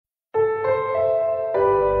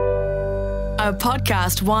A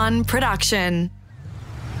Podcast One production.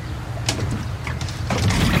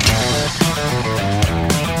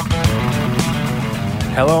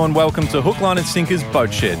 Hello and welcome to Hook, Line and Sinker's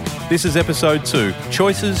Boat Shed. This is episode 2,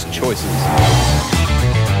 Choices.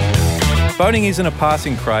 Boating isn't a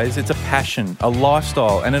passing craze, it's a passion, a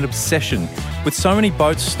lifestyle and an obsession. With so many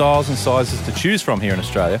boats, styles and sizes to choose from here in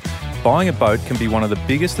Australia, buying a boat can be one of the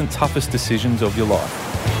biggest and toughest decisions of your life.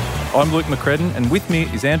 I'm Luke McCredden and with me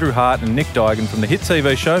is Andrew Hart and Nick Duigan from the hit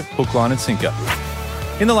TV show Hook, Line and Sinker.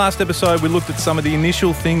 In the last episode, we looked at some of the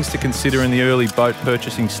initial things to consider in the early boat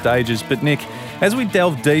purchasing stages, but Nick, as we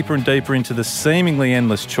delve deeper and deeper into the seemingly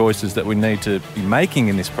endless choices that we need to be making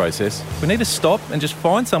in this process, we need to stop and just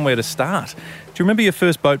find somewhere to start. Do you remember your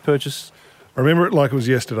first boat purchase? I remember it like it was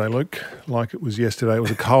yesterday, Luke. Like it was yesterday. It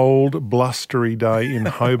was a cold, blustery day in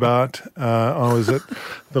Hobart. I was at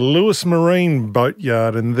the Lewis Marine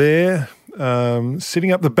Boatyard, and there,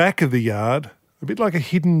 sitting up the back of the yard, a bit like a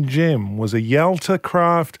hidden gem, was a Yalta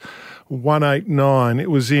Craft 189.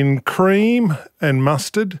 It was in cream and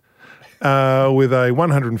mustard, with a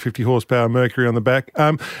 150 horsepower Mercury on the back.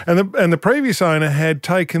 And the previous owner had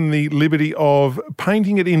taken the liberty of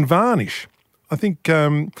painting it in varnish, I think,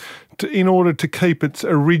 in order to keep its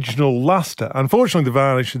original lustre. Unfortunately, the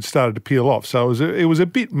varnish had started to peel off, so it was a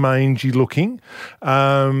bit mangy looking,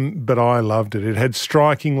 but I loved it. It had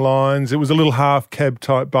striking lines. It was a little half cab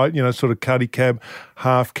type boat, sort of cuddy cab,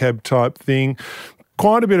 half cab type thing.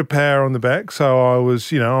 Quite a bit of power on the back, so I was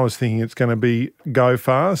thinking it's going to be go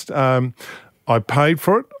fast. I paid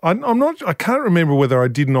for it. I can't remember whether I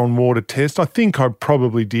did an on-water test. I think I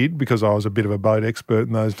probably did because I was a bit of a boat expert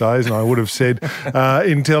in those days, and I would have said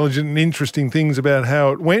intelligent and interesting things about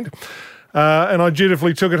how it went. And I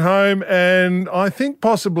dutifully took it home, and I think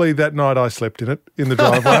possibly that night I slept in it in the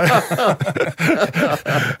driveway.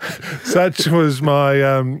 Such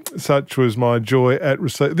was my joy at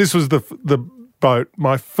receipt. This was the boat,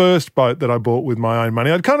 my first boat that I bought with my own money.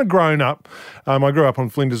 I'd kind of grown up. I grew up on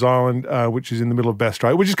Flinders Island, which is in the middle of Bass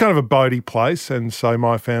Strait, which is kind of a boaty place, and so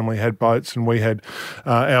my family had boats, and we had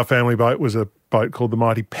our family boat was a boat called the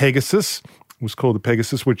Mighty Pegasus. It was called the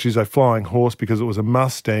Pegasus, which is a flying horse because it was a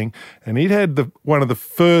Mustang, and it had one of the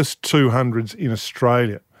first 200s in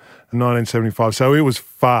Australia in 1975, so it was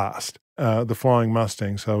fast. The Flying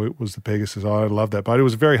Mustang, so it was the Pegasus. I love that boat. It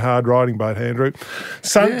was a very hard riding boat, Andrew.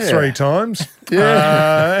 Sunk 3 times.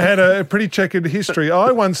 Had a pretty checkered history.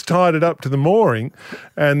 I once tied it up to the mooring,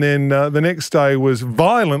 and then the next day was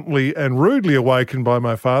violently and rudely awakened by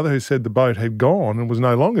my father, who said the boat had gone and was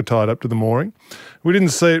no longer tied up to the mooring. We didn't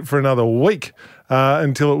see it for another week.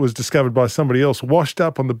 Until it was discovered by somebody else, washed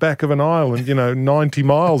up on the back of an island, 90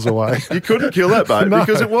 miles away. You couldn't kill that boat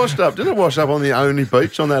because it washed up. Didn't it wash up on the only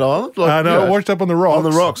beach on that island? No, it washed up on the rocks. On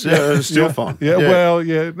the rocks, yeah. It was still fine. Yeah, well,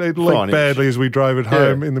 it leaked badly as we drove it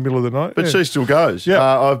home in the middle of the night. But she still goes. Yeah.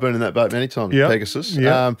 I've been in that boat many times, Pegasus.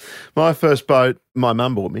 Yeah. My first boat, my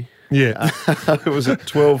mum bought me. Yeah. It was a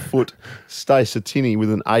 12-foot Stacer Tinny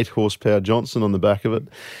with an 8-horsepower Johnson on the back of it.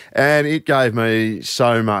 And it gave me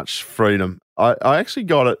so much freedom. I actually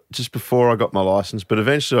got it just before I got my licence, but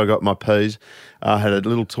eventually I got my Ps. I had a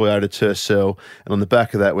little Toyota Tercel, and on the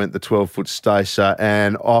back of that went the 12-foot Stacer,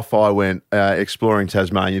 and off I went exploring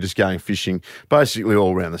Tasmania, just going fishing, basically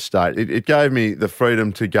all around the state. It gave me the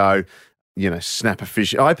freedom to go, snap a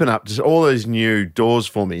fish, open up just all these new doors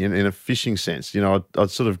for me in a fishing sense.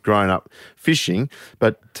 I'd sort of grown up fishing,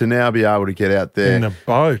 but to now be able to get out there in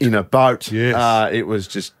a boat, yes. It was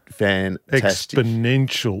just fantastic.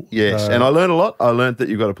 Exponential. Yes, and I learned a lot. I learned that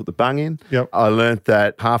you've got to put the bung in. Yep. I learned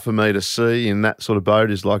that 1/2 metre sea in that sort of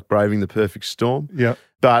boat is like braving the perfect storm. Yep.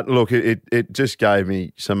 But look, it just gave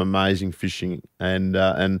me some amazing fishing, and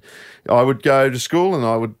I would go to school and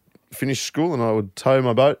I would finish school and I would tow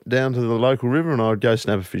my boat down to the local river and I would go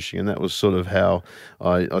snapper fishing, and that was sort of how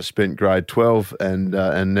I spent grade 12 and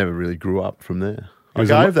never really grew up from there. I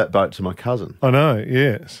gave that boat to my cousin. I know,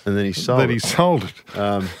 yes. And then he sold it. He sold it.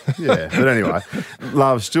 But anyway,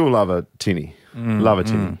 still love a tinny. Love a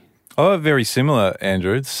tinny. Oh, very similar,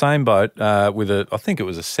 Andrew. Same boat with I think it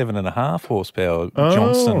was a 7.5 horsepower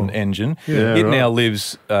Johnson engine. Yeah, it now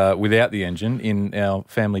lives without the engine in our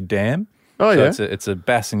family dam. Oh, so yeah? It's a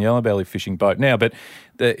bass and yellow belly fishing boat now, but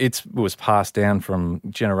it was passed down from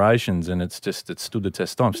generations and it stood the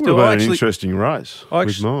test of time. Still an interesting race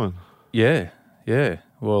with mine. Yeah.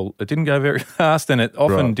 Well, it didn't go very fast, and it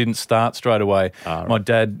often Right. didn't start straight away. Right. My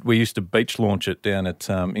dad, we used to beach launch it down at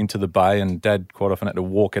into the bay, and Dad quite often had to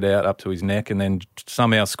walk it out up to his neck and then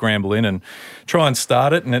somehow scramble in and try and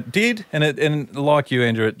start it, and it did. And like you,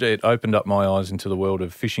 Andrew, it opened up my eyes into the world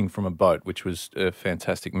of fishing from a boat, which was a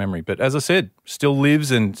fantastic memory. But as I said, still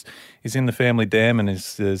lives and is in the family dam and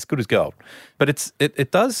is as good as gold. But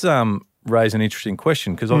it does raise an interesting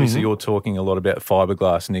question, because obviously you're talking a lot about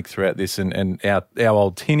fiberglass, Nick, throughout this, and our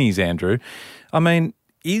old tinnies, Andrew. I mean,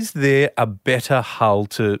 is there a better hull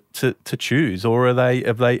to choose, or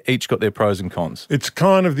have they each got their pros and cons? It's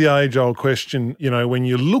kind of the age-old question, when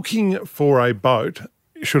you're looking for a boat,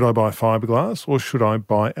 should I buy fiberglass or should I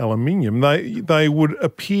buy aluminium? They would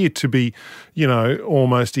appear to be,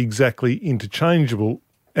 almost exactly interchangeable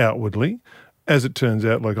outwardly. As it turns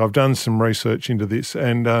out, I've done some research into this,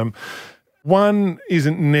 and one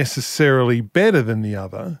isn't necessarily better than the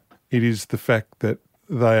other. It is the fact that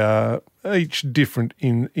they are each different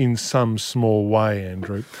in some small way,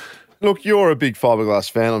 Andrew. Look, you're a big fiberglass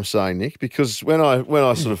fan, I'm saying, Nick, because when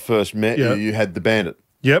I sort of first met Yeah. you had the Bandit.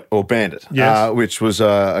 Yep. Or Bandit, Yes. which was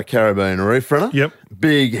a Caribbean reef runner. Yep.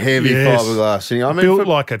 Big, heavy Yes. fiberglass thing. I mean, Built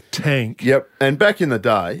like a tank. Yep. And back in the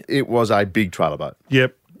day, it was a big trailer boat.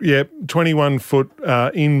 Yep. 21-foot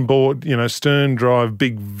inboard, stern drive,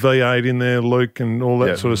 big V8 in there, Luke, and all that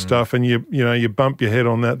Yep. sort of stuff. And you bump your head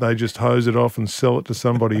on that, they just hose it off and sell it to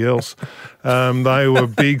somebody else. They were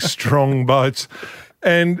big, strong boats.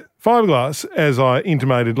 And fiberglass, as I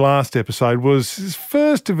intimated last episode, was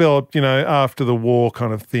first developed, after the war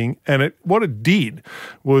kind of thing. And what it did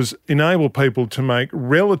was enable people to make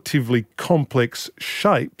relatively complex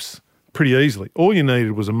shapes pretty easily. All you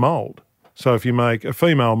needed was a mould. So if you make a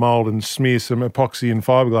female mould and smear some epoxy and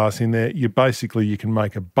fiberglass in there, you can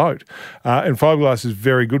make a boat. And fiberglass is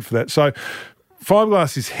very good for that. So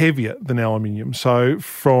fiberglass is heavier than aluminium. So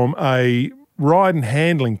from a ride and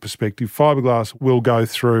handling perspective, fiberglass will go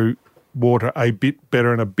through water a bit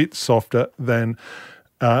better and a bit softer than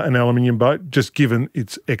an aluminium boat, just given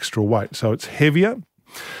its extra weight. So it's heavier.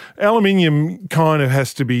 Aluminium kind of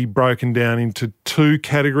has to be broken down into two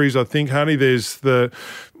categories, I think, Honey. There's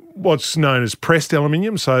what's known as pressed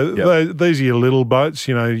aluminium. So these are your little boats,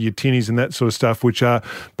 your tinnies and that sort of stuff, which are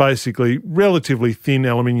basically relatively thin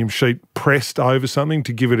aluminium sheet pressed over something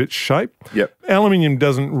to give it its shape. Yep. Aluminium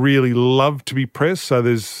doesn't really love to be pressed, so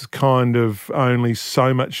there's kind of only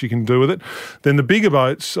so much you can do with it. Then the bigger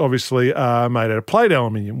boats obviously are made out of plate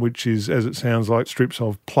aluminium, which is, as it sounds like, strips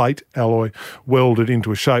of plate alloy welded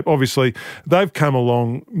into a shape. Obviously, they've come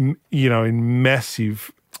along, in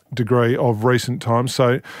massive degree of recent times.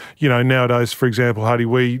 So, nowadays, for example, Hardy,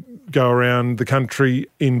 we go around the country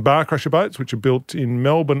in bar crusher boats, which are built in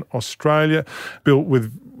Melbourne, Australia, built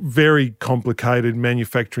with very complicated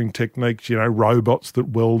manufacturing techniques, robots that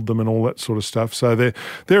weld them and all that sort of stuff. So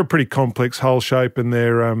they're a pretty complex hull shape, and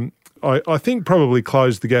they're, I think, probably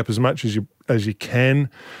close the gap as much as you can,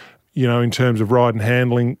 in terms of ride and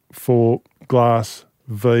handling for glass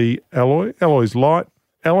v alloy. Alloy's light,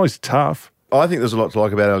 alloy's tough. I think there's a lot to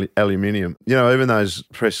like about aluminium. Even those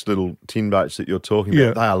pressed little tin boats that you're talking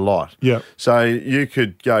about, they are light. Yeah. So you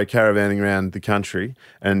could go caravanning around the country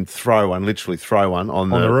and literally throw one on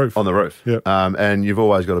the roof. On the roof. Yep. And you've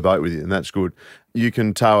always got a boat with you, and that's good. You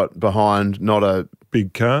can tow it behind, not a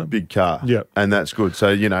big car. Yep. And that's good. So,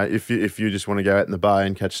 if you just want to go out in the bay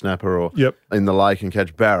and catch snapper, or in the lake and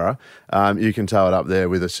catch barra, you can tow it up there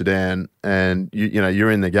with a sedan, and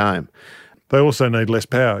you're in the game. They also need less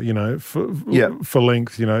power, for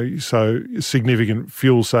length, so significant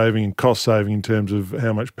fuel saving and cost saving in terms of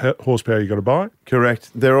how much horsepower you got to buy.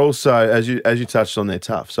 Correct. They're also, as you touched on, they're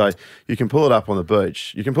tough. So you can pull it up on the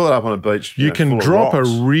beach. You can can drop a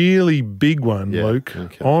really big one, Luke,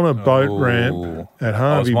 on a boat ramp at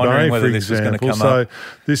Harvey Bay, for example. So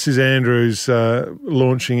this is Andrew's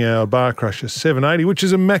launching our bar crusher 780, which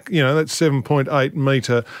is that's 7.8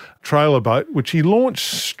 metre trailer boat, which he launched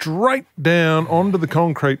straight down onto the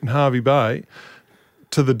concrete in Harvey Bay,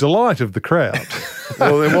 to the delight of the crowd.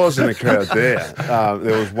 Well, there wasn't a crowd there.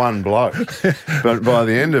 There was one bloke. But by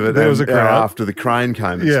the end of it, there was a crowd. After the crane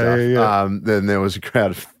came and stuff, then there was a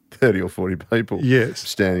crowd of 30 or 40 people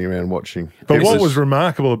standing around watching. But what was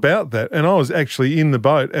remarkable about that, and I was actually in the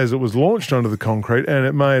boat as it was launched onto the concrete and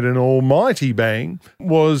it made an almighty bang,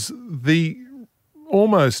 was the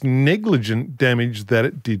almost negligent damage that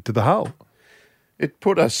it did to the hull. It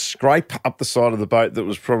put a scrape up the side of the boat that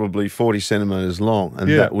was probably 40 centimetres long, and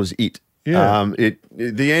that was it. Yeah.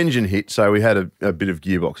 The engine hit, so we had a bit of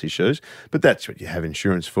gearbox issues, but that's what you have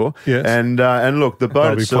insurance for. Yes. And look, the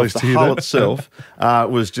boat itself, the hull itself,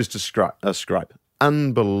 was just a scrape.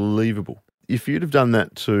 Unbelievable. if you'd have done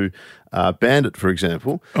that to Bandit, for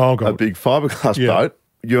example, a big fiberglass boat,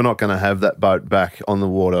 you're not going to have that boat back on the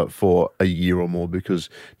water for a year or more, because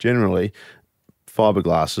generally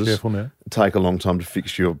fiberglasses take a long time to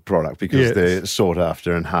fix your product because they're sought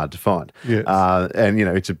after and hard to find. Yes. And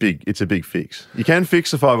it's a big fix. You can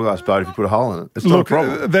fix a fiberglass boat if you put a hole in it. It's not a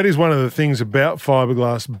problem. That is one of the things about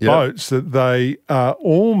fiberglass boats, that they are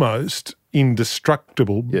almost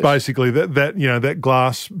indestructible. Yes. Basically, that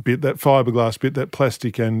glass bit, that fiberglass bit, that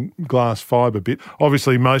plastic and glass fiber bit.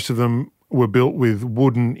 Obviously, most of them were built with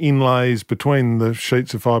wooden inlays between the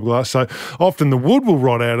sheets of fiberglass, so often the wood will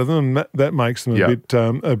rot out of them, and that makes them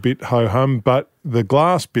a bit ho-hum. But the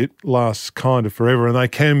glass bit lasts kind of forever, and they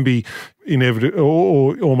can be inevitable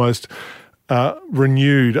or almost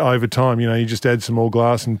renewed over time. You just add some more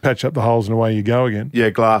glass and patch up the holes and away you go again. Yeah,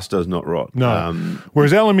 glass does not rot. No.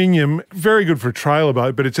 Whereas aluminium, very good for a trailer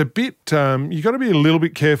boat, but it's a bit, you've got to be a little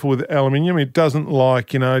bit careful with aluminium. It doesn't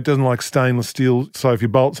like stainless steel. So if you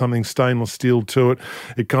bolt something stainless steel to it,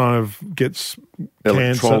 it kind of gets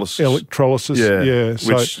electrolysis. Yeah.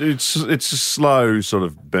 Which it's a slow sort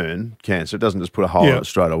of burn cancer. It doesn't just put a hole in it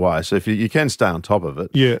straight away. So if you can stay on top of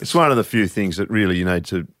it. Yeah. It's one of the few things that really you need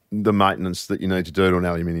to, the maintenance that you need to do to an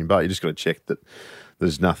aluminium boat. You just got to check that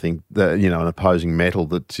there's nothing, an opposing metal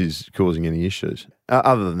that is causing any issues.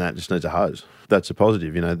 Other than that, just needs a hose. That's a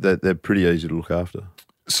positive. They're pretty easy to look after.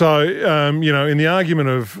 So, in the argument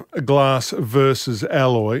of glass versus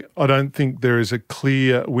alloy, I don't think there is a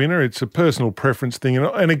clear winner. It's a personal preference thing.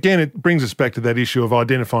 And again, it brings us back to that issue of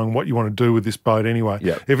identifying what you want to do with this boat anyway.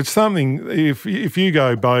 Yep. If it's something, if you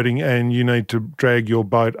go boating and you need to drag your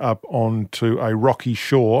boat up onto a rocky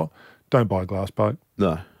shore, don't buy a glass boat.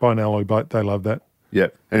 No. Buy an alloy boat. They love that.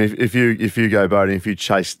 Yep. And if you go boating, if you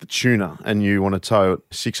chase the tuna and you want to tow it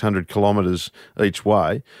 600 kilometres each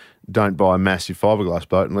way, don't buy a massive fiberglass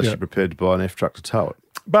boat unless you're prepared to buy an F-truck to tow it.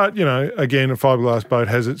 But, again, a fiberglass boat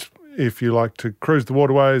has its, if you like to cruise the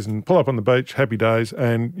waterways and pull up on the beach, happy days,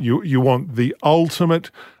 and you want the ultimate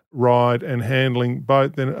ride and handling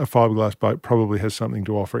boat, then a fiberglass boat probably has something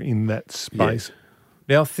to offer in that space.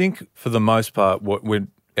 Yeah. Now, I think for the most part,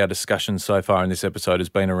 our discussion so far in this episode has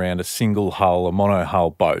been around a single hull, a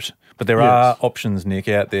mono-hull boat. But there are options, Nick,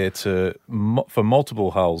 out there for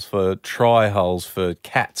multiple hulls, for tri-hulls, for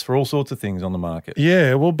cats, for all sorts of things on the market.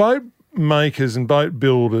 Yeah, well, boat makers and boat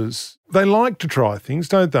builders, they like to try things,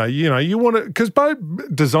 don't they? You want to, because boat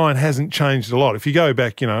design hasn't changed a lot. If you go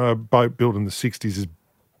back, a boat built in the 60s is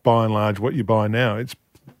by and large what you buy now. It's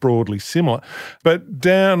broadly similar. But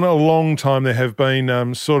down a long time there have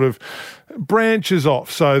been sort of branches off.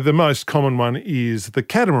 So the most common one is the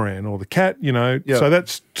catamaran or the cat, So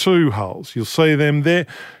that's two hulls. You'll see them there.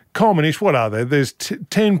 Commonish, what are they? There's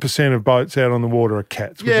 10% of boats out on the water are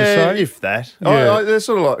cats, would you say? If that. Yeah. They're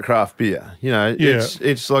sort of like craft beer.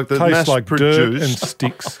 It's like the tastes like dirt and mass-produced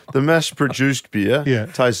sticks. The mass-produced beer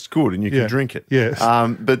tastes good and you can drink it. Yes.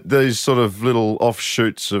 But these sort of little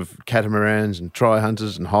offshoots of catamarans and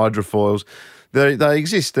tri-hunters and hydrofoils, they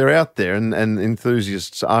exist. They're out there and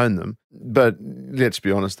enthusiasts own them. But let's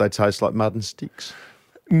be honest, they taste like mud and sticks.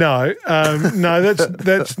 No,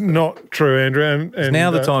 that's not true, Andrew. And It's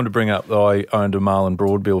now the time to bring up that I owned a Marlin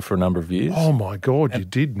Broadbill for a number of years. Oh, my God, you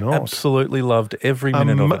did not. Absolutely loved every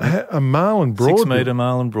minute of it. A Marlin Broadbill? 6 metre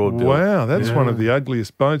Marlin Broadbill. Wow, that's one of the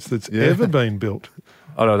ugliest boats that's ever been built.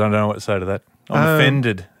 I don't know what to say to that. I'm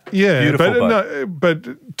offended. Yeah, Beautiful boat.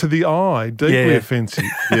 but to the eye, deeply offensive.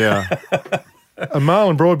 Yeah. A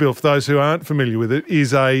Marlin Broadbill, for those who aren't familiar with it,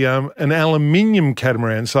 is an aluminium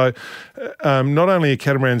catamaran. So not only are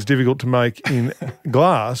catamarans difficult to make in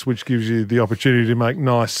glass, which gives you the opportunity to make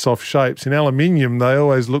nice soft shapes, in aluminium they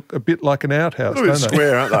always look a bit like an outhouse, a little bit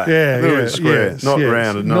square, aren't they? Yeah, a little bit square, not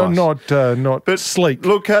round and nice. Not but sleek.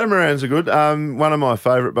 Look, catamarans are good. One of my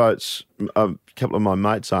favourite boats, a couple of my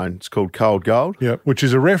mates own, it's called Cold Gold. Yeah, which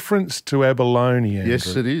is a reference to abalone, Andrew.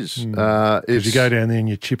 Yes, it is. Because you go down there and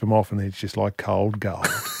you chip them off and it's just like cold gold.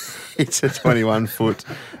 It's a 21-foot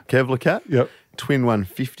Kevlar cat. Yep. Twin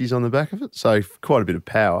 150s on the back of it, so quite a bit of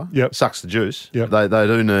power. Yep. Sucks the juice. Yep. They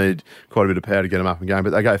do need quite a bit of power to get them up and going,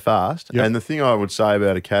 but they go fast. Yep. And the thing I would say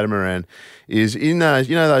about a catamaran is in those,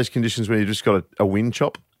 those conditions where you've just got a wind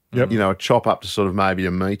chop, a chop up to sort of maybe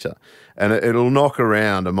a metre, and it'll knock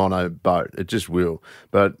around a mono boat. It just will.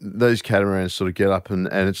 But these catamarans sort of get up and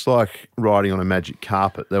it's like riding on a magic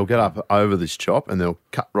carpet. They'll get up over this chop and they'll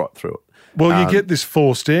cut right through it. Well, you get this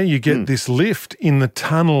forced air, you get this lift in the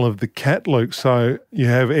tunnel of the cat, Luke. So you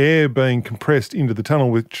have air being compressed into the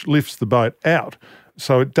tunnel, which lifts the boat out.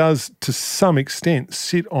 So it does, to some extent,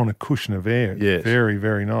 sit on a cushion of air. Yes. Very,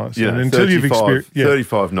 very nice. You know, and until you've experienced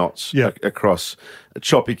 35 knots Yeah. across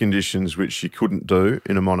choppy conditions, which you couldn't do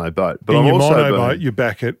in a mono boat. But in I've your also mono been- boat, you're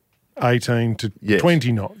back at 18 to Yes.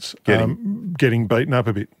 20 knots, getting beaten up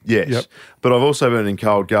a bit. Yes. Yep. But I've also been in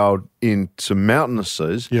cold gold in some mountainous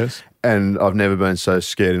seas. Yes. And I've never been so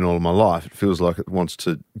scared in all of my life. It feels like it wants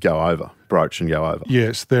to go over, broach and go over.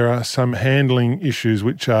 Yes, there are some handling issues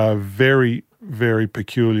which are very, very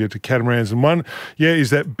peculiar to catamarans. And one, is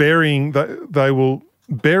that burying, they will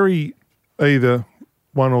bury either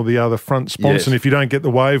one or the other front sponson if you don't get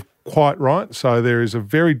the wave quite right. So there is a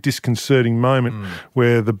very disconcerting moment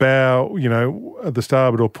where the bow, the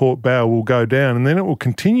starboard or port bow will go down, and then it will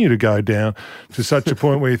continue to go down to such a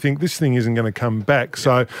point where you think this thing isn't going to come back.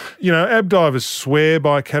 So, ab divers swear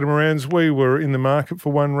by catamarans. We were in the market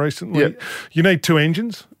for one recently. Yep. You need 2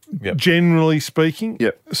 engines. Yep. Generally speaking.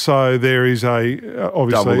 Yep. So there is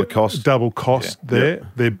obviously Double the cost. Double cost there. Yep.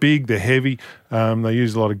 They're big, they're heavy, they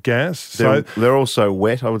use a lot of gas. They're also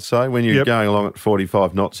wet, I would say. When you're Yep. going along at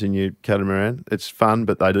 45 knots in your catamaran, it's fun,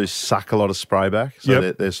 but they do suck a lot of spray back. So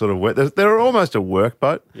Yep. they're sort of wet. They're almost a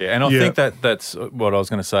workboat. Yeah, and I think that's what I was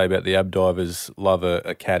going to say about the ab divers love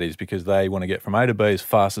a cat is because they want to get from A to B as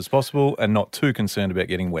fast as possible and not too concerned about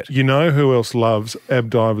getting wet. You know who else loves ab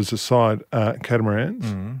divers aside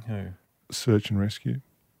catamarans? Who? Search and rescue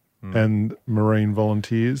and marine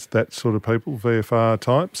volunteers, that sort of people, VFR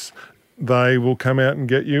types. They will come out and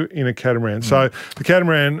get you in a catamaran. So the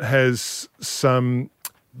catamaran has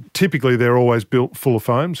typically they're always built full of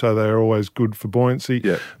foam, so they're always good for buoyancy.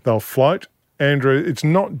 Yeah. They'll float. Andrew, it's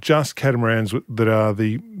not just catamarans that are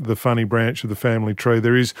the funny branch of the family tree.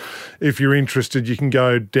 There is, if you're interested, you can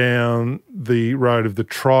go down the road of the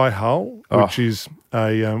tri-hull, which is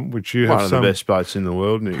which you have One of some the best boats in the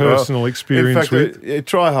world. Nick. personal experience in fact, with. a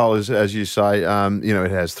tri-hull is, as you say,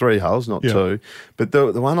 it has 3 hulls, not 2. But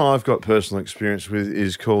the one I've got personal experience with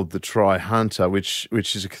is called the Tri-Hunter, which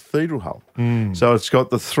is a cathedral hull. So it's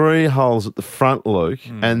got the 3 hulls at the front, Luke,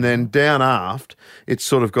 and then down aft, it's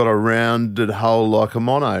sort of got a rounded hull like a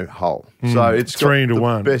mono hull. So it's got 3 into the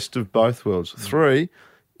 1. best of both worlds. 3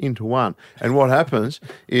 into 1. And what happens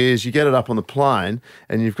is you get it up on the plane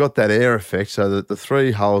and you've got that air effect so that the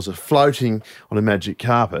 3 hulls are floating on a magic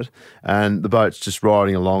carpet and the boat's just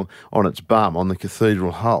riding along on its bum on the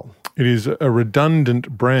cathedral hull. It is a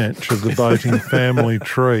redundant branch of the boating family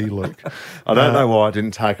tree, Luke. I don't know why it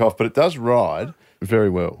didn't take off, but it does ride very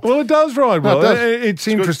well. Well, it does ride well. No, it does. It's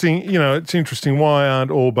interesting. It's interesting. Why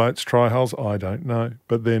aren't all boats tri-hulls? I don't know,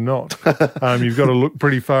 but they're not. You've got to look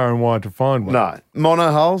pretty far and wide to find one. No,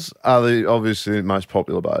 mono hulls are obviously the most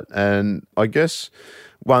popular boat, and I guess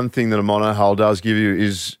one thing that a mono hull does give you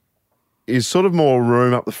is sort of more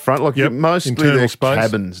room up the front. Like mostly internal they're space.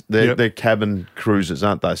 cabins, they're cabin cruisers,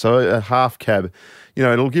 aren't they? So a half cab.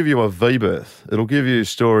 It'll give you a V-berth. It'll give you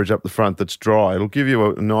storage up the front that's dry. It'll give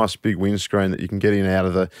you a nice big windscreen that you can get in out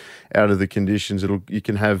of the conditions. You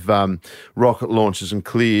can have rocket launches and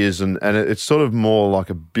clears, and it's sort of more like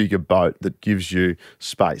a bigger boat that gives you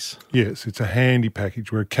space. Yes, it's a handy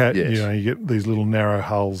package. Where a cat, Yes. you get these little narrow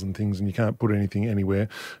hulls and things, and you can't put anything anywhere.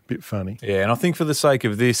 Bit funny. Yeah, and I think for the sake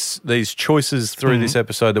of these choices through this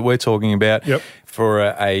episode that we're talking about, for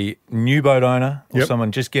a new boat owner or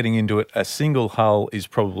someone just getting into it, a single hull is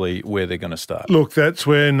probably where they're going to start. Look, that's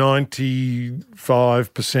where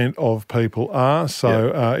 95% of people are.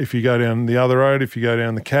 So if you go down the other road, if you go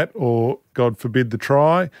down the Cat, or God forbid the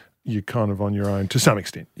Tri, you're kind of on your own to some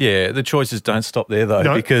extent. Yeah, the choices don't stop there though,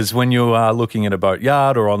 No. because when you are looking at a boat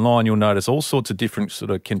yard or online, you'll notice all sorts of different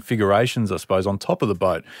sort of configurations, I suppose, on top of the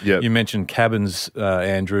boat. Yep. You mentioned cabins,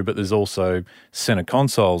 Andrew, but there's also centre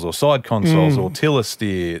consoles or side consoles or tiller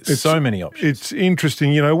steer. So many options. It's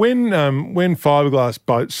interesting. When fiberglass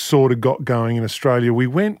boats sort of got going in Australia, we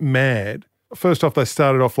went mad. First off, they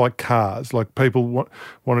started off like cars. Like people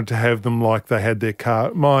wanted to have them like they had their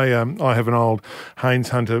car. I have an old Haynes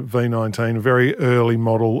Hunter V19, a very early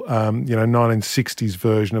model, 1960s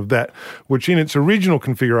version of that, which in its original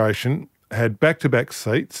configuration had back-to-back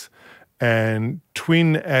seats and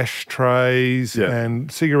twin ashtrays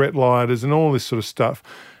and cigarette lighters and all this sort of stuff,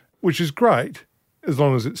 which is great as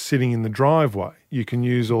long as it's sitting in the driveway. You can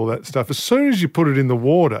use all that stuff. As soon as you put it in the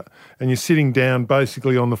water and you're sitting down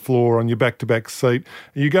basically on the floor on your back-to-back seat,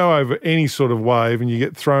 you go over any sort of wave and you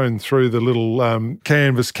get thrown through the little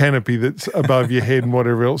canvas canopy that's above your head and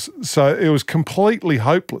whatever else. So it was completely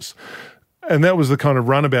hopeless. And that was the kind of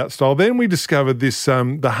runabout style. Then we discovered this,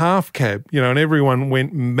 the half cab, and everyone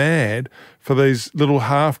went mad for these little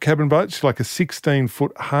half cabin boats, like a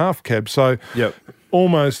 16-foot half cab. So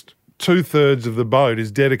almost 2/3 of the boat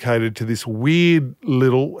is dedicated to this weird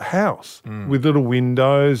little house with little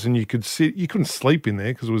windows, and you couldn't sleep in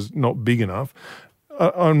there because it was not big enough.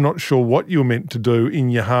 I'm not sure what you're meant to do in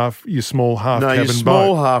your small half cabin boat. No, your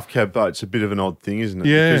small half cab boat's a bit of an odd thing, isn't it?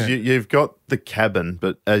 Yeah. Because you've got the cabin,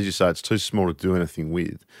 but as you say, it's too small to do anything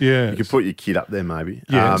with. Yeah. You could put your kit up there maybe.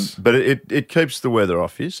 Yes. But it keeps the weather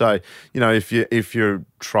off you. So, if you're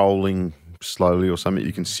trolling slowly or something,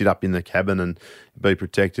 you can sit up in the cabin and be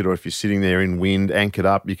protected, or if you're sitting there in wind, anchored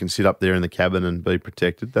up, you can sit up there in the cabin and be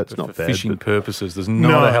protected. That's not for bad. fishing purposes, there's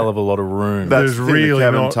not a hell of a lot of room. There's really the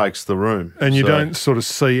cabin not. takes the room. And you don't sort of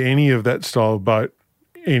see any of that style of boat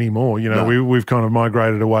anymore. No. We've kind of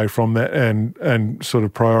migrated away from that and sort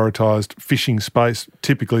of prioritised fishing space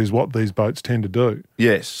typically is what these boats tend to do.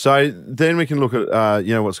 Yes. So then we can look at,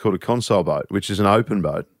 what's called a console boat, which is an open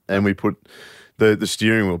boat, and we put the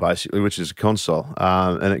steering wheel basically, which is a console,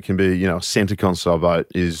 and it can be, a centre console boat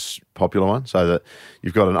is a popular one, so that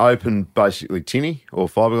you've got an open, basically tinny or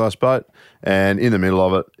fiberglass boat, and in the middle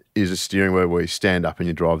of it is a steering wheel where you stand up and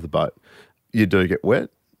you drive the boat. You do get wet.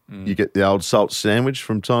 You get the old salt sandwich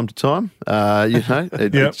from time to time.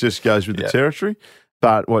 It just goes with the territory.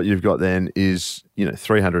 But what you've got then is,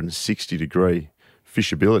 360-degree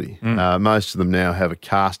fishability. Most of them now have a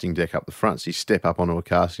casting deck up the front. So you step up onto a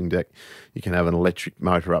casting deck, you can have an electric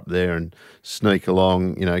motor up there and sneak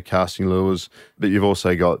along, casting lures. But you've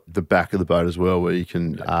also got the back of the boat as well where you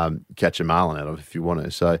can catch a marlin out of if you want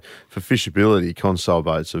to. So for fishability, console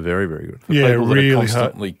boats are very, very good. For people that are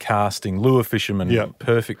constantly casting, lure fishermen,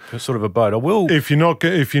 perfect sort of a boat. If you're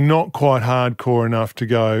not quite hardcore enough to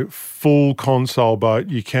go full console boat,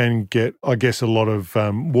 you can get, I guess, a lot of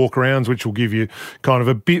walk-arounds, which will give you kind of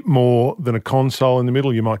a bit more than a console in the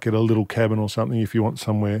middle. You might get a little cabin or something if you want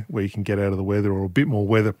somewhere where you can get out of the weather, or a bit more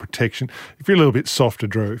weather protection. If you're a little bit softer,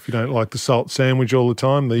 Drew, if you don't like the salt sandwich all the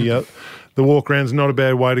time, the walk-around's not a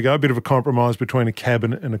bad way to go. A bit of a compromise between a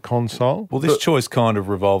cabin and a console. Well, this choice kind of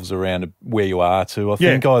revolves around where you are too. I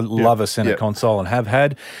think I love a centre console and have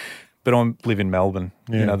had, but I live in Melbourne.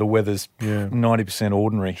 Yeah. The weather's 90%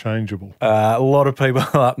 ordinary. Changeable. A lot of people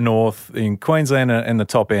up north in Queensland and the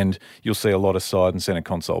top end, you'll see a lot of side and centre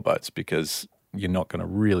console boats because you're not going to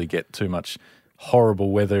really get too much horrible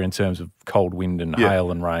weather in terms of cold wind and hail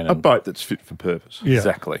and rain. A boat that's fit for purpose. Yeah.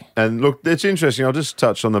 Exactly. And look, it's interesting. I'll just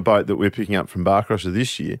touch on the boat that we're picking up from Barcrosser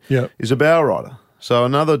this year. Is a bow rider. So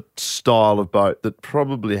another style of boat that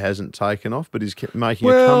probably hasn't taken off, but is making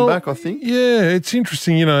a comeback, I think. Yeah, it's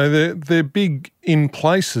interesting. They're big in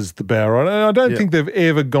places, the bow rider. I don't think they've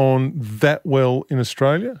ever gone that well in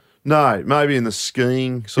Australia. No, maybe in the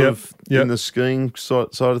skiing in the skiing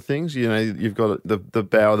side of things. You've got the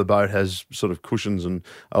bow of the boat has sort of cushions and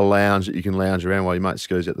a lounge that you can lounge around while your mate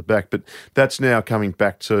skis at the back. But that's now coming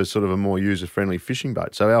back to sort of a more user-friendly fishing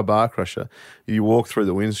boat. So our Barcrosser, you walk through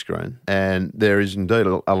the windscreen and there is indeed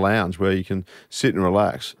a lounge where you can sit and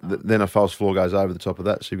relax. Then a false floor goes over the top of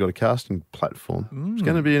that, so you've got a casting platform. It's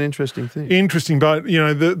going to be an interesting thing. Interesting boat.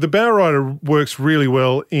 The bow rider works really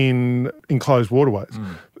well in enclosed waterways.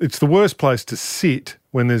 It's the worst place to sit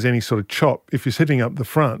when there's any sort of chop. If you're sitting up the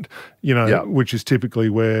front, which is typically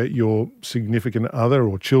where your significant other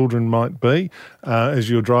or children might be, as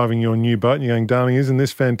you're driving your new boat and you're going, darling, isn't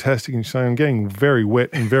this fantastic? And you're saying, I'm getting very wet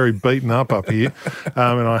and very beaten up here,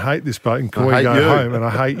 and I hate this boat, and can we go home? And I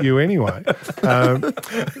hate you anyway.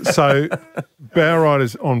 So bow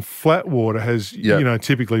riders on flat water has,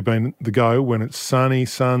 typically been the go when it's sunny,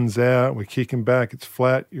 sun's out, we're kicking back, it's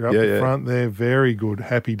flat, you're up the front there, very good,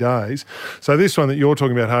 happy days. So this one that you're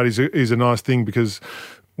talking about, Hart, is a nice thing because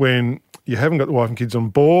when you haven't got the wife and kids on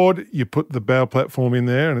board, you put the bow platform in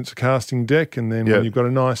there and it's a casting deck, and then when you've got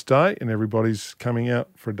a nice day and everybody's coming out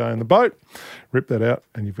for a day in the boat, rip that out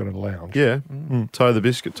and you've got a lounge. Yeah. Tow the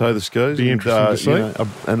biscuit, tow the skis. Be interesting to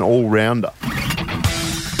see. An all-rounder.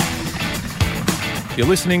 You're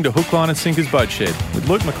listening to Hook, Line and Sinker's Boat Shed with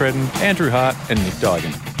Luke McCredden, Andrew Hart and Nick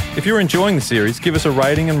Duigan. If you're enjoying the series, give us a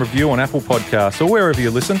rating and review on Apple Podcasts or wherever you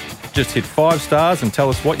listen. Just hit 5 stars and tell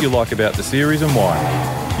us what you like about the series and why.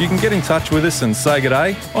 You can get in touch with us and say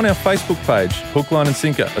g'day on our Facebook page, Hook, Line and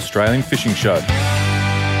Sinker, Australian Fishing Show.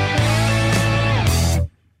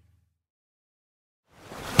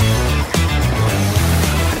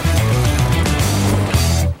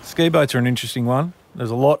 Ski boats are an interesting one. There's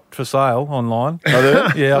a lot for sale online. Are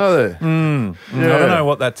there? Yeah. Are there? I don't know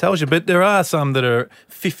what that tells you, but there are some that are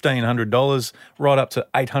 $1,500 right up to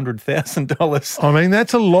 $800,000. I mean,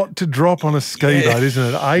 that's a lot to drop on a ski boat,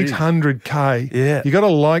 isn't it? $800K. Yeah. You got to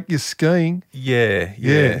like your skiing. Yeah.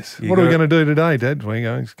 Yes. What are we going to do today, Dad? We're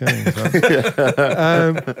going skiing.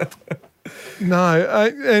 So.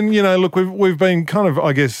 No, and look, we've been kind of,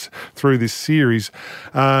 I guess, through this series,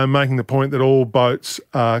 making the point that all boats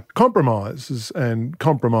are compromises and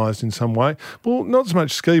compromised in some way. Well, not so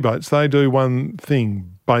much ski boats. They do one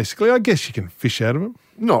thing, basically. I guess you can fish out of them.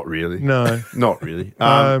 Not really. No. Not really.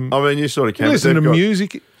 I mean, you sort of can. Listen to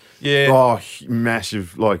music. Yeah. Oh,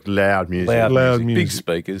 massive, like loud music. Loud Big music.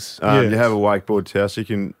 speakers. Yes. You have a wakeboard tower, so you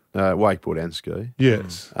can wakeboard and ski.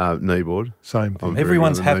 Yes. Kneeboard. Same thing.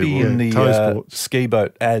 Everyone's very good on the happy in the Toe sports. ski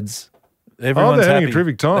boat ads. Everyone's they're having happy. a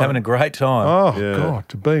terrific time. They're having a great time. Oh, Yeah. God,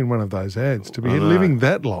 to be in one of those ads, to be living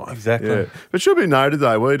that life. Exactly. Yeah. But should be noted,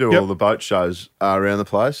 though, we do Yep. all the boat shows around the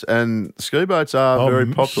place, and ski boats are very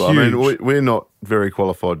popular. I huge. mean, we're not very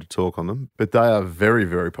qualified to talk on them, but they are very,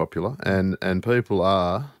 very popular, and people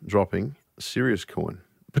are dropping serious coin.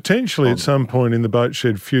 Potentially at some point in the boat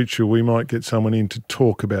shed future, we might get someone in to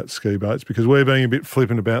talk about ski boats because we're being a bit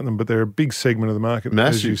flippant about them, but they're a big segment of the market,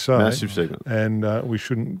 as you say. Massive segment. And we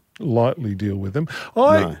shouldn't lightly deal with them.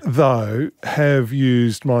 I, though, have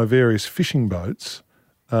used my various fishing boats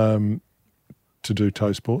to do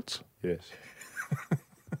tow sports. Yes.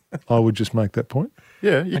 I would just make that point.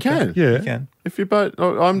 Yeah, you can. Yeah. You can. If your boat,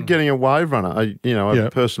 I'm getting a wave runner, a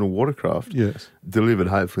personal watercraft Yes. delivered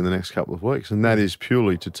hopefully in the next couple of weeks, and that is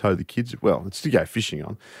purely to tow the kids. Well, it's to go fishing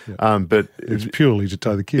on, but It's purely to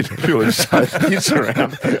tow the kids. it's purely to tow the kids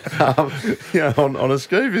around, on a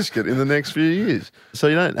ski biscuit in the next few years. So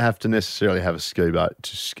you don't have to necessarily have a ski boat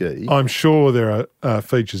to ski. I'm sure there are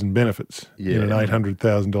features and benefits in an Yeah.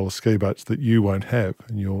 $800,000 ski boats that you won't have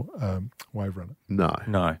in your wave runner.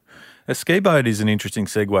 No. A ski boat is an interesting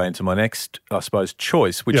segue into my next, I suppose,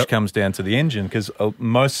 choice, which comes down to the engine, because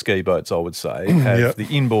most ski boats, I would say, have the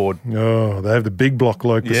inboard. Oh, they have the big block,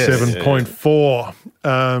 Luke, the Yes.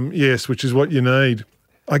 7.4. Yes, which is what you need.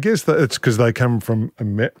 I guess that it's because they come from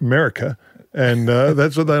America and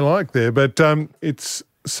that's what they like there. But it's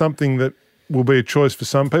something that will be a choice for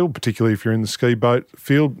some people, particularly if you're in the ski boat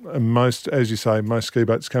field. And most, as you say, most ski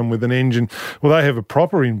boats come with an engine. Well, they have a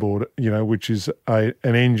proper inboard, which is an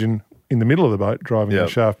engine in the middle of the boat, driving the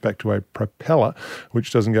shaft back to a propeller,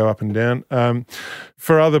 which doesn't go up and down.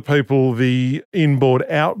 For other people, the inboard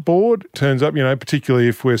outboard turns up, particularly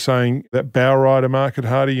if we're saying that bow rider market,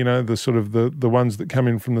 Hardy, the sort of the ones that come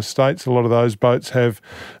in from the States, a lot of those boats have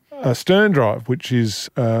a stern drive, which is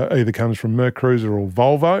either comes from Mercruiser or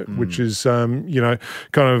Volvo, which is,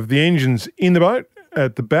 kind of the engine's in the boat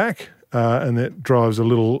at the back, and that drives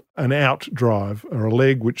an out drive or a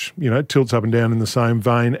leg, which, tilts up and down in the same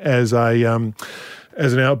vein as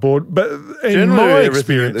as an outboard. But in Generally, my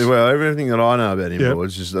experience, everything that I know about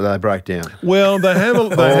inboards is that they break down. well, they have All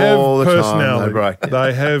the time personality. they break down.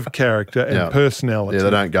 They have character and personality. Yeah, they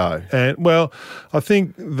don't go. And well, I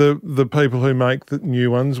think the people who make the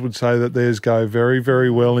new ones would say that theirs go very, very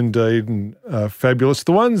well indeed and fabulous.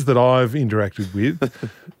 The ones that I've interacted with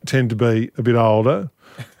tend to be a bit older.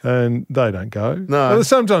 And they don't go. No. Well,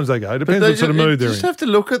 sometimes they go. Depends what sort of mood they're You in. just have to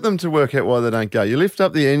look at them to work out why they don't go. You lift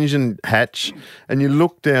up the engine hatch and you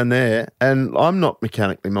look down there, and I'm not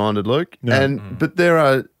mechanically minded, Luke, but there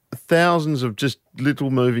are thousands of just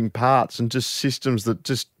little moving parts and just systems that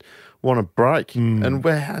just want to break. And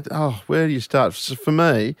where do you start? So for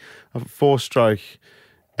me, a 4-stroke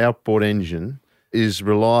outboard engine is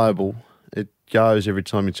reliable. It goes every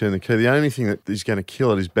time you turn the key. The only thing that is going to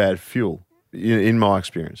kill it is bad fuel. In my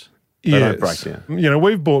experience, they don't break down.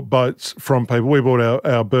 We've bought boats from people. We bought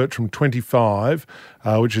our Bertram 25,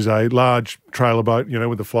 which is a large trailer boat,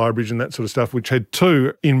 with the flybridge and that sort of stuff, which had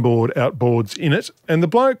 2 inboard outboards in it. And the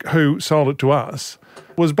bloke who sold it to us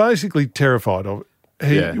was basically terrified of it.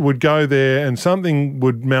 He would go there and something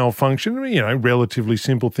would malfunction, relatively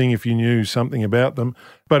simple thing if you knew something about them.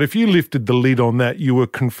 But if you lifted the lid on that, you were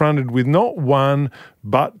confronted with not one,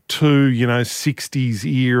 but 2, 60s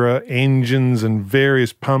era engines and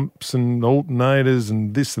various pumps and alternators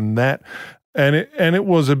and this and that. And it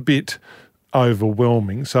was a bit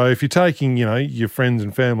overwhelming. So if you're taking, your friends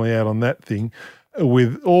and family out on that thing,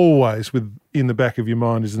 with in the back of your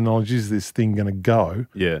mind is the knowledge, is this thing going to go?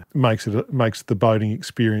 Yeah. Makes the boating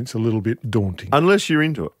experience a little bit daunting. Unless you're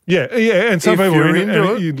into it. Yeah, and some If people you're are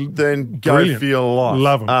into it, then go brilliant. for your life.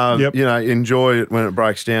 Love 'em. Enjoy it when it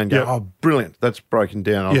breaks down. Go, Yep. brilliant, that's broken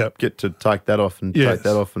down. I'll get to take that off and take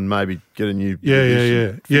that off and maybe get a new Yeah.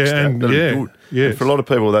 That'd be good. Yes. And for a lot of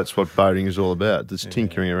people, that's what boating is all about. Just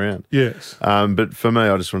tinkering around. Yes. But for me,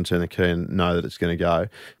 I just want to turn the key and know that it's going to go.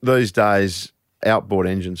 These days, outboard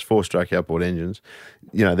engines, 4-stroke outboard engines,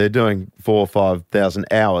 they're doing 4,000 or 5,000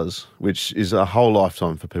 hours, which is a whole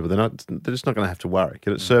lifetime for people. They're just not going to have to worry.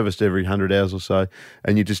 Get it serviced every 100 hours or so,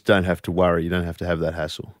 and you just don't have to worry. You don't have to have that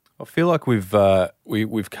hassle. I feel like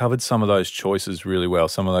we've covered some of those choices really well,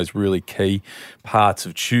 some of those really key parts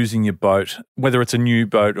of choosing your boat, whether it's a new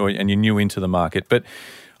boat and you're new into the market. But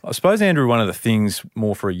I suppose, Andrew, one of the things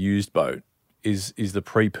more for a used boat is the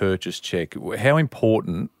pre-purchase check. How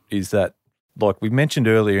important is that? Like we mentioned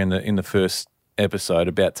earlier in the first episode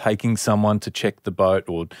about taking someone to check the boat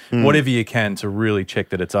or whatever you can to really check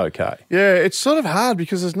that it's okay. Yeah, it's sort of hard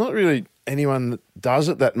because there's not really anyone that does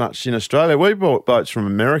it that much in Australia. We bought boats from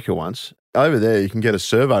America once. Over there, you can get a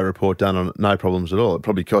survey report done on it, no problems at all. It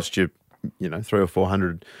probably cost you, $300 or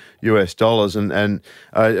 $400 US, and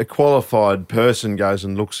a qualified person goes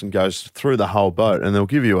and looks and goes through the whole boat, and they'll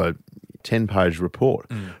give you a 10-page report,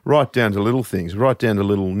 right down to little things, right down to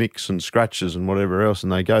little nicks and scratches and whatever else,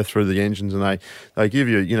 and they go through the engines and they give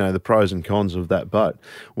you, the pros and cons of that boat.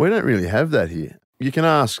 We don't really have that here. You can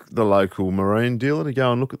ask the local marine dealer to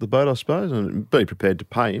go and look at the boat, I suppose, and be prepared to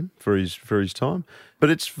pay him for his time.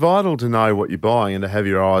 But it's vital to know what you're buying and to have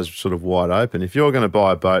your eyes sort of wide open. If you're going to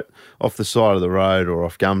buy a boat off the side of the road or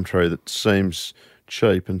off Gumtree that seems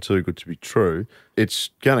cheap and too good to be true,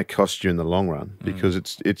 it's going to cost you in the long run because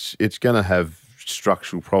it's going to have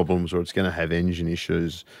structural problems or it's going to have engine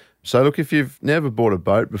issues. So look, if you've never bought a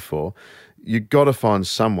boat before, you've got to find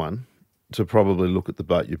someone to probably look at the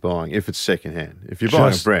boat you're buying if it's secondhand. If you're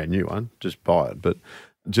buying a brand new one, just buy it, but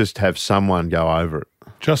just have someone go over it.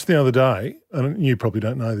 Just the other day, and you probably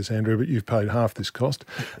don't know this, Andrew, but you've paid half this cost.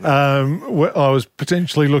 I was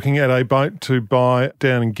potentially looking at a boat to buy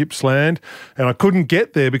down in Gippsland, and I couldn't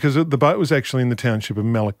get there because the boat was actually in the township of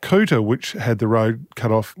Malakuta, which had the road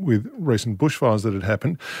cut off with recent bushfires that had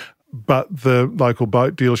happened. But the local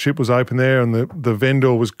boat dealership was open there, and the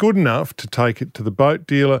vendor was good enough to take it to the boat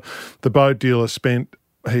dealer. The boat dealer spent,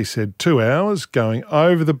 he said, 2 hours going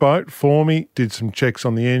over the boat for me, did some checks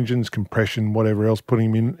on the engines, compression, whatever else,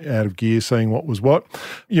 putting him in out of gear, seeing what was what.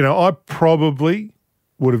 I probably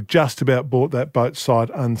would have just about bought that boat sight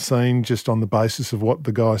unseen just on the basis of what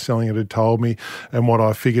the guy selling it had told me and what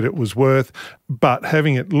I figured it was worth. But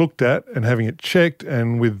having it looked at and having it checked,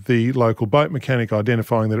 and with the local boat mechanic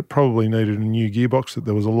identifying that it probably needed a new gearbox, that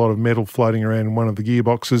there was a lot of metal floating around in one of the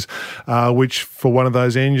gearboxes, which for one of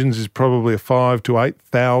those engines is probably a $5,000 to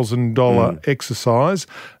 $8,000 exercise.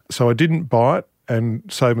 So I didn't buy it and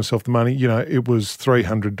save myself the money. It was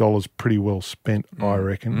 $300 pretty well spent, I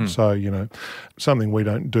reckon. So, something we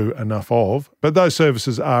don't do enough of. But those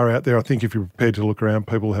services are out there. I think if you're prepared to look around,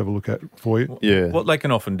 people will have a look at it for you. Yeah. What they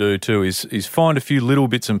can often do too is find a few little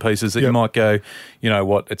bits and pieces that you might go,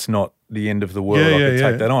 it's not the end of the world. I could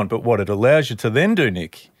take that on. But what it allows you to then do,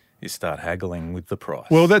 Nick, you start haggling with the price.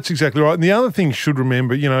 Well, that's exactly right. And the other thing you should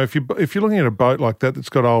remember, if you're looking at a boat like that that's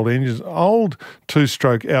got old engines, old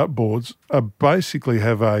two-stroke outboards basically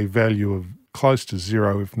have a value of close to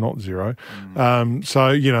zero, if not zero.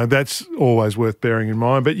 So, that's always worth bearing in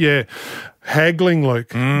mind. But, haggling, Luke,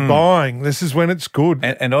 buying, this is when it's good.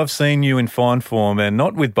 And I've seen you in fine form, and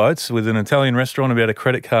not with boats, with an Italian restaurant about a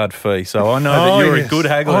credit card fee. So I know that you're a good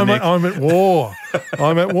haggler, Nick. I'm at war.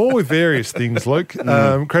 I'm at war with various things, Luke.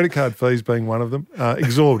 Credit card fees being one of them.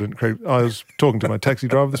 Exorbitant credit. I was talking to my taxi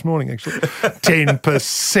driver this morning, actually.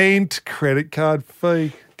 10% credit card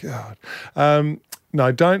fee. God. No,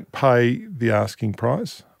 don't pay the asking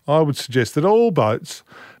price. I would suggest that all boats,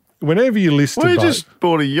 whenever you list a boat... Well, you just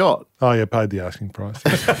bought a yacht. Oh, yeah, paid the asking price.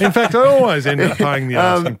 In fact, I always end up paying the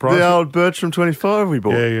asking price. The old Bertram 25 we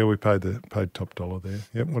bought. Yeah, we paid top dollar there.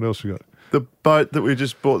 Yep, what else we got? The boat that we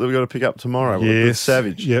just bought that we got to pick up tomorrow. Yes. The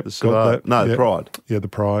Savage. Yep, got that. No, the Pride. Yeah, the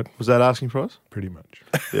Pride. Was that asking price? Pretty much.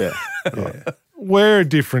 Yeah. Yeah. We're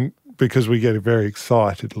different because we get very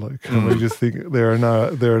excited, Luke, and we just think there are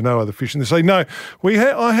no other fish in the sea. No,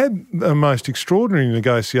 I had the most extraordinary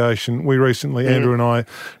negotiation. We recently, Andrew and I,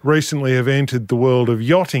 have entered the world of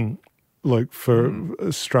yachting, Luke, for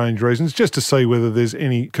strange reasons, just to see whether there's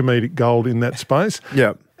any comedic gold in that space.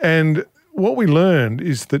 Yeah. And what we learned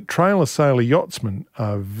is that trailer sailor yachtsmen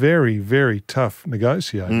are very, very tough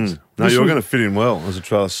negotiators. No, you're going to fit in well as a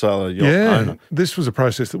trailer sailor yacht owner. This was a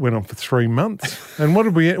process that went on for 3 months, and what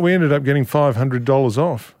did we ended up getting $500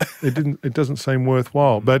 off. It doesn't seem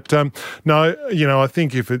worthwhile, but no, I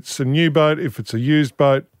think if it's a new boat, if it's a used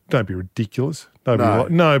boat, don't be ridiculous.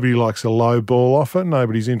 Nobody likes a low ball offer.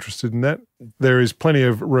 Nobody's interested in that. There is plenty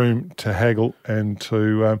of room to haggle and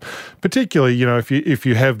to, particularly, if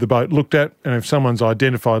you have the boat looked at and if someone's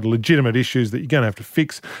identified legitimate issues that you're going to have to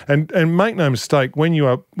fix, and make no mistake, when you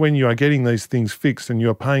are getting these things fixed and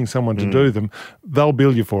you're paying someone to do them, they'll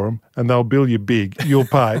bill you for them and they'll bill you big. You'll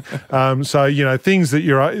pay. So things that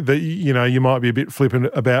you might be a bit flippant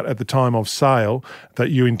about at the time of sale that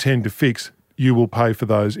you intend to fix, you will pay for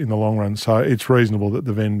those in the long run. So it's reasonable that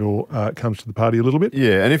the vendor comes to the party a little bit.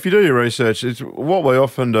 Yeah, and if you do your research, it's what we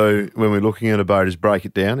often do when we're looking at a boat is break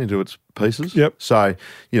it down into its pieces. Yep. So,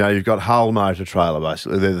 you've got hull, motor, trailer,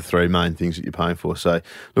 basically. They're the three main things that you're paying for. So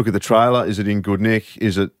look at the trailer. Is it in good nick?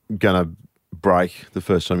 Is it going to break the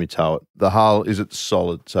first time you tow it? The hull, is it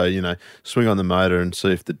solid? So, swing on the motor and see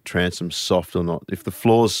if the transom's soft or not. If the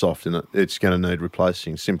floor's soft in it, it's going to need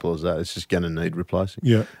replacing. Simple as that. It's just going to need replacing.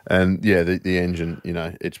 Yeah. And, the engine,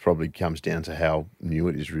 it probably comes down to how new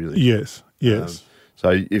it is, really. Yes.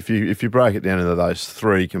 So if you break it down into those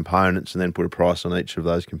three components and then put a price on each of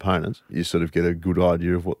those components, you sort of get a good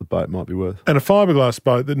idea of what the boat might be worth. And a fiberglass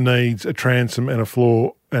boat that needs a transom and a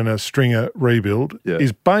floor and a stringer rebuild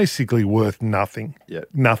is basically worth nothing. Yeah.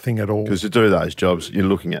 Nothing at all. Because to do those jobs, you're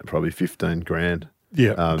looking at probably 15 grand.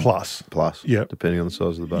 Yeah, plus. Yeah. Depending on the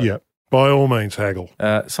size of the boat. Yeah. By all means, haggle.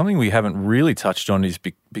 Something we haven't really touched on is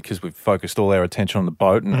because we've focused all our attention on the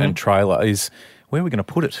boat and trailer is where are we going to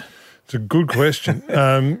put it? It's a good question.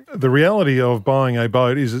 The reality of buying a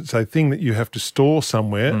boat is it's a thing that you have to store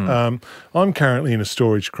somewhere. I'm currently in a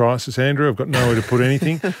storage crisis, Andrew. I've got nowhere to put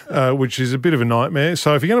anything, which is a bit of a nightmare.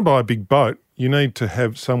 So if you're going to buy a big boat, you need to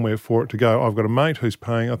have somewhere for it to go. I've got a mate who's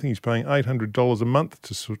paying $800 a month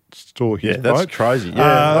to store his boat. Yeah, that's crazy.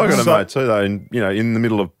 Yeah, I've got a mate too, though, in the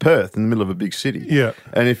middle of Perth, in the middle of a big city. Yeah.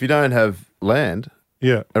 And if you don't have land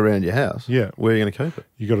around your house, where are you going to keep it?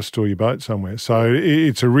 You've got to store your boat somewhere. So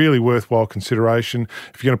it's a really worthwhile consideration.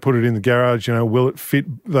 If you're going to put it in the garage, will it fit?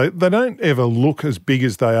 They don't ever look as big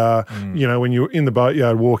as they are. When you're in the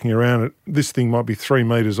boatyard walking around it, this thing might be 3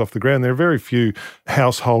 metres off the ground. There are very few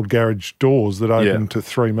household garage doors that open to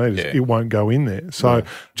 3 metres. Yeah. It won't go in there. So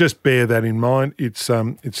just bear that in mind. It's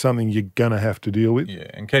something you're going to have to deal with. Yeah,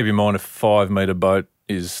 and keep in mind a 5 metre boat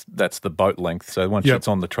that's the boat length. So once it's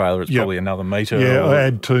on the trailer, it's probably another metre. Yeah, I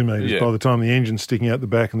add 2 metres. By the time the engine's sticking out the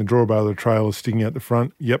back and the drawbar of the trailer's sticking out the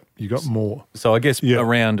front, you got more. So I guess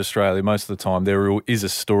around Australia, most of the time, there is a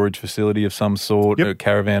storage facility of some sort, a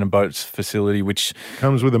caravan and boats facility, which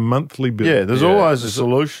comes with a monthly bill. Yeah, there's always a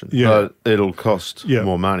solution, but it'll cost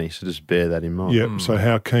more money, so just bear that in mind. Yeah, so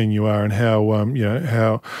how keen you are and how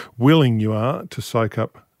how willing you are to soak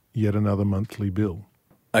up yet another monthly bill.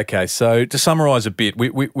 Okay, so to summarise a bit,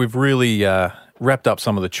 we've really wrapped up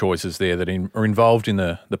some of the choices there that are involved in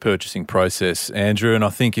the purchasing process, Andrew, and I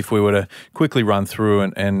think if we were to quickly run through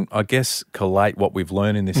and I guess collate what we've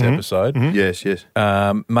learned in this episode. Yes.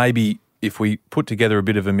 Maybe if we put together a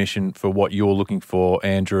bit of a mission for what you're looking for,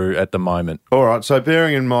 Andrew, at the moment. All right, so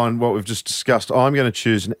bearing in mind what we've just discussed, I'm going to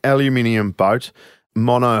choose an aluminium boat,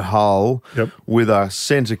 mono hull with a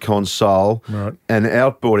centre console, an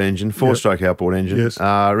outboard engine, 4-stroke outboard engine,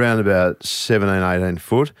 around about 17, 18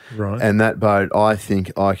 foot. Right. And that boat, I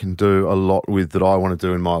think I can do a lot with that I want to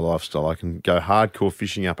do in my lifestyle. I can go hardcore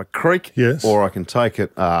fishing up a creek, or I can take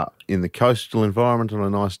it in the coastal environment on a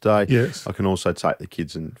nice day. Yes. I can also take the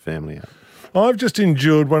kids and family out. I've just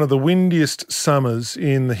endured one of the windiest summers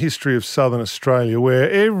in the history of southern Australia,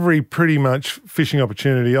 where every pretty much fishing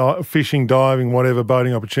opportunity, fishing, diving, whatever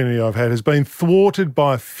boating opportunity I've had has been thwarted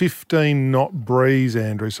by a 15-knot breeze,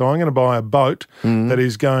 Andrew. So I'm going to buy a boat that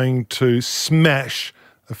is going to smash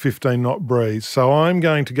a 15-knot breeze. So I'm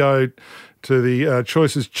going to go to the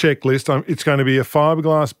choices checklist. It's going to be a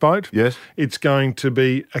fiberglass boat. Yes. It's going to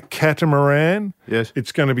be a catamaran. Yes.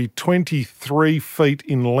 It's going to be 23 feet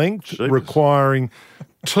in length, Jeepers. Requiring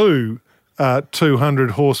 2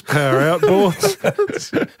 200 horsepower outboards.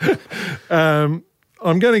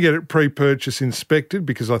 I'm going to get it pre-purchase inspected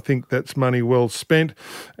because I think that's money well spent,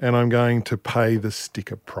 and I'm going to pay the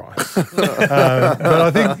sticker price. But I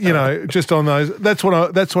think just on those, that's what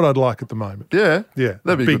I'd like at the moment. Yeah, Big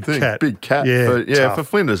that'd be a good thing. cat. Big cat. Yeah, for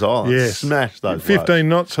Flinders Island. Yes. Smash those. 15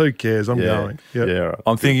 knots. Who cares? I'm going. Yep. Yeah, right.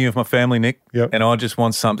 I'm thinking of my family, Nick, and I just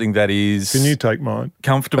want something that is... Can you take mine?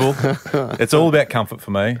 Comfortable. It's all about comfort for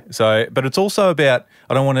me. So, but it's also about,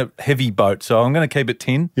 I don't want a heavy boat, so I'm going to keep it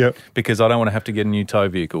tin because I don't want to have to get a new tow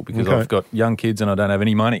vehicle because I've got young kids and I don't have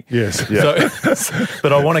any money. Yes. So,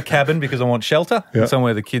 but I want a cabin because I want shelter,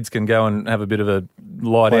 somewhere the kids can go and have a bit of a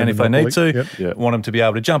lie down if they need to. Yep. Want them to be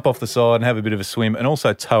able to jump off the side and have a bit of a swim, and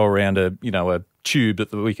also tow around a tube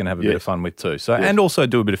that we can have a bit of fun with too. So and also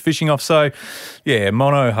do a bit of fishing off. So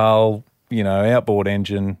mono hull, outboard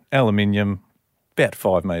engine, aluminium, about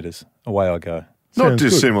 5 metres. Away I go. Not Sounds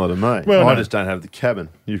dissimilar to me. Well, I no. just don't have the cabin.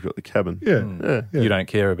 You've got the cabin. Yeah. You don't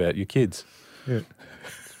care about your kids. Yeah.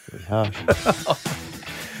 Very harsh.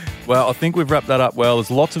 Well, I think we've wrapped that up well.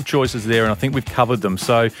 There's lots of choices there, and I think we've covered them.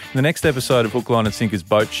 So in the next episode of Hook, Line and Sinker's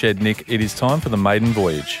Boat Shed, Nick, it is time for the maiden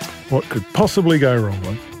voyage. What could possibly go wrong,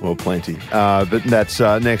 Luke? Well, plenty. But that's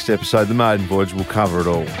next episode, the maiden voyage. We'll cover it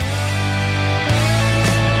all.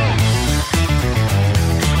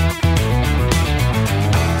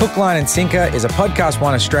 Hook, Line and Sinker is a Podcast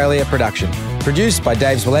One Australia production. Produced by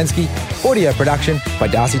Dave Zwolensky. Audio production by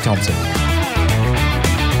Darcy Thompson.